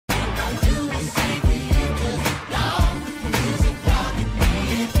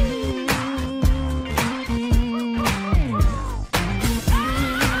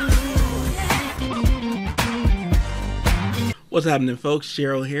What's happening, folks?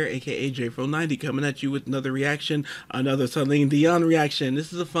 Cheryl here, aka J490, coming at you with another reaction, another Celine Dion reaction.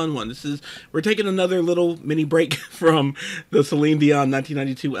 This is a fun one. We're taking another little mini break from the Celine Dion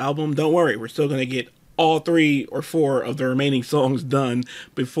 1992 album. Don't worry, we're still gonna get all 3 or 4 of the remaining songs done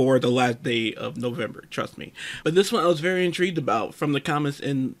before the last day of November, trust me. But this one I was very intrigued about from the comments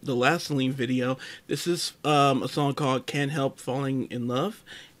in the last Celine video. This is a song called Can't Help Falling in Love,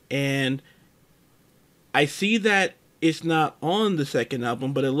 and I see that it's not on the second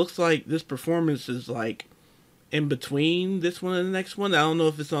album, but it looks like this performance is like in between this one and the next one. I don't know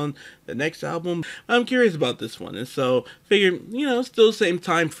if it's on the next album. I'm curious about this one, and so figured, still the same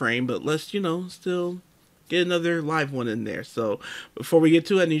time frame, but let's, still get another live one in there. So before we get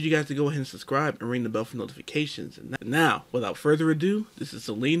to it, I need you guys to go ahead and subscribe and ring the bell for notifications. And now, without further ado, this is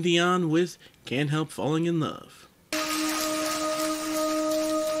Celine Dion with Can't Help Falling in Love.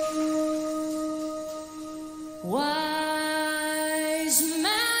 Wise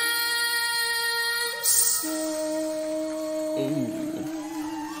man say, ooh,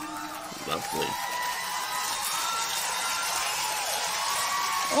 lovely.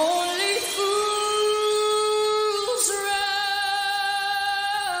 Only fools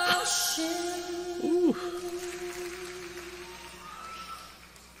rush in, Ooh.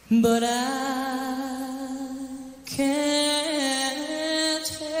 but I can't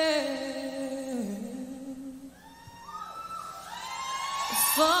help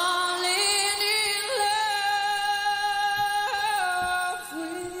falling in love with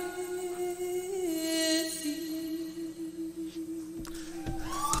you.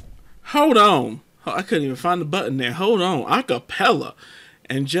 Hold on. I couldn't even find the button there. Hold on. Acapella.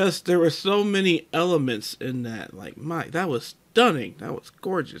 And just, there were so many elements in that. Like, that was stunning. That was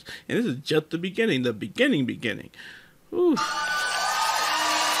gorgeous. And this is just the beginning. The beginning. Ooh.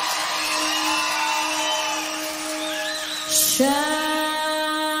 Shall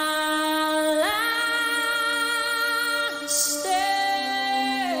I stay?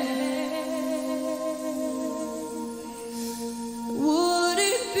 Would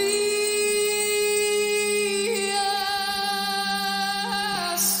it be a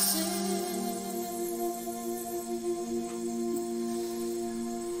sin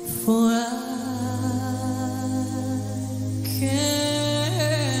for I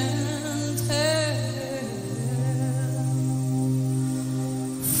can't help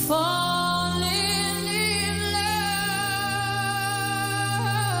falling in love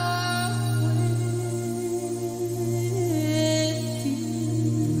with you.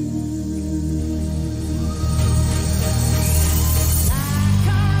 Like a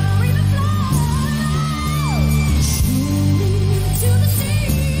river flows to the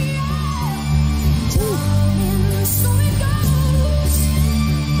sea, darling, so it goes.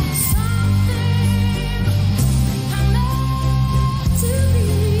 Something I know to be.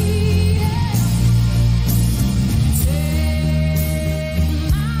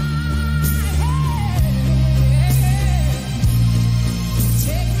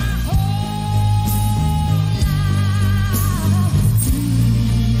 Take my whole life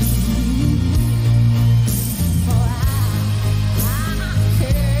for I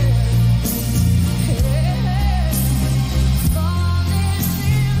can't falling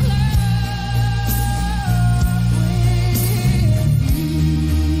in love with you.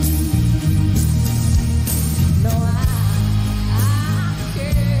 No, I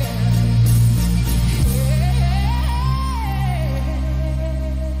can't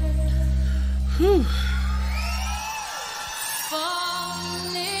Whew.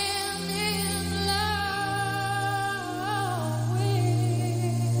 falling in love with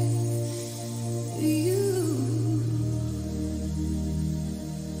you.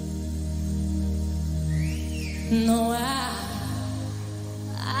 No, I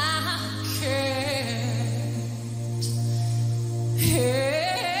can't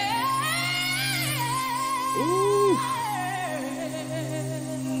Ooh.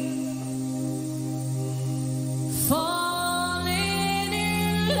 falling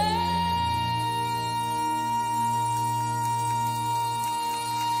in love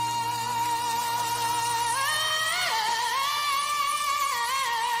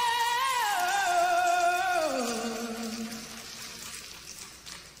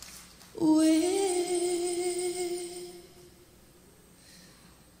with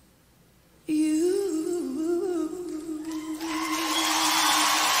you.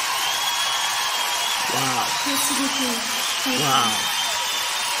 Wow. Merci beaucoup. Wow.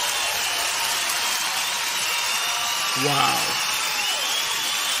 Wow.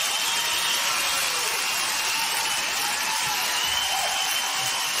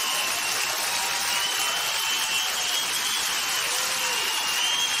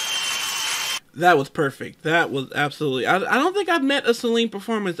 That was perfect. That was absolutely. I don't think I've met a Celine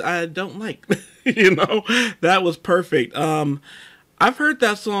performance I don't like. You know, that was perfect. I've heard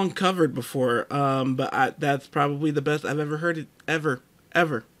that song covered before, but that's probably the best I've ever heard it ever.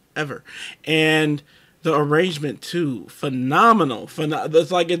 And the arrangement too, phenomenal.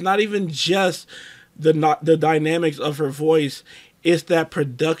 It's like it's not even just the dynamics of her voice. It's that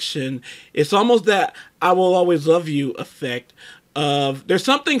production. It's almost that "I Will Always Love You" effect. There's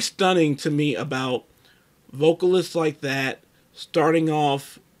something stunning to me about vocalists like that starting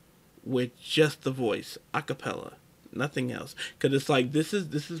off with just the voice, a cappella, nothing else. Because it's like this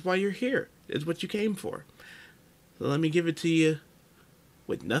is why you're here. It's what you came for. So let me give it to you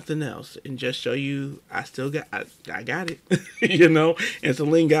with nothing else and just show you I got it. You know, and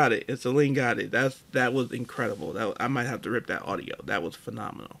Celine got it. That was incredible. I might have to rip that audio. That was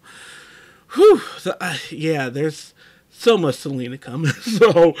phenomenal. Whew. So, yeah, there's so much Celine to come.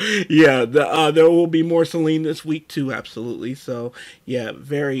 So yeah, there will be more Celine this week too. Absolutely. So yeah,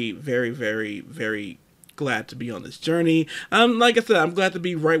 very, very, very, very glad to be on this journey. Like I said, I'm glad to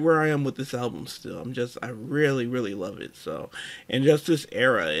be right where I am with this album still. I really, really love it. So, and just this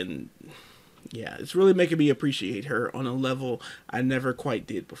era, and yeah, it's really making me appreciate her on a level I never quite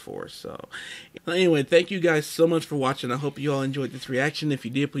did before. So anyway, thank you guys so much for watching. I hope you all enjoyed this reaction. If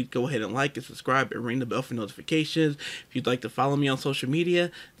you did, please go ahead and like and subscribe and ring the bell for notifications. If you'd like to follow me on social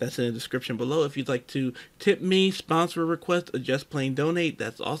media, that's in the description below. If you'd like to tip me, sponsor a request, or just plain donate,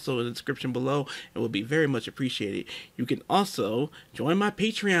 that's also in the description below and would be very much appreciated. You can also join my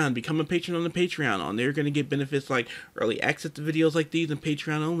Patreon, become a patron on the Patreon. On there, you're going to get benefits like early access to videos like these and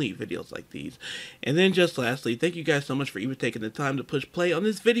Patreon only videos like these. And then just lastly, thank you guys so much for even taking the time to push play on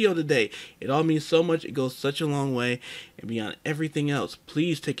this video today. It all means so much. It goes such a long way. And beyond everything else,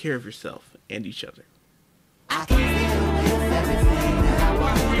 please take care of yourself and each other. I can feel with everything that I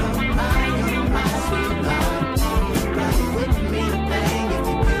want. With me, bang, if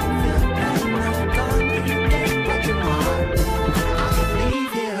you can feel pain, don't you get what you want. I can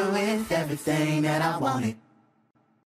leave you with everything that I wanted.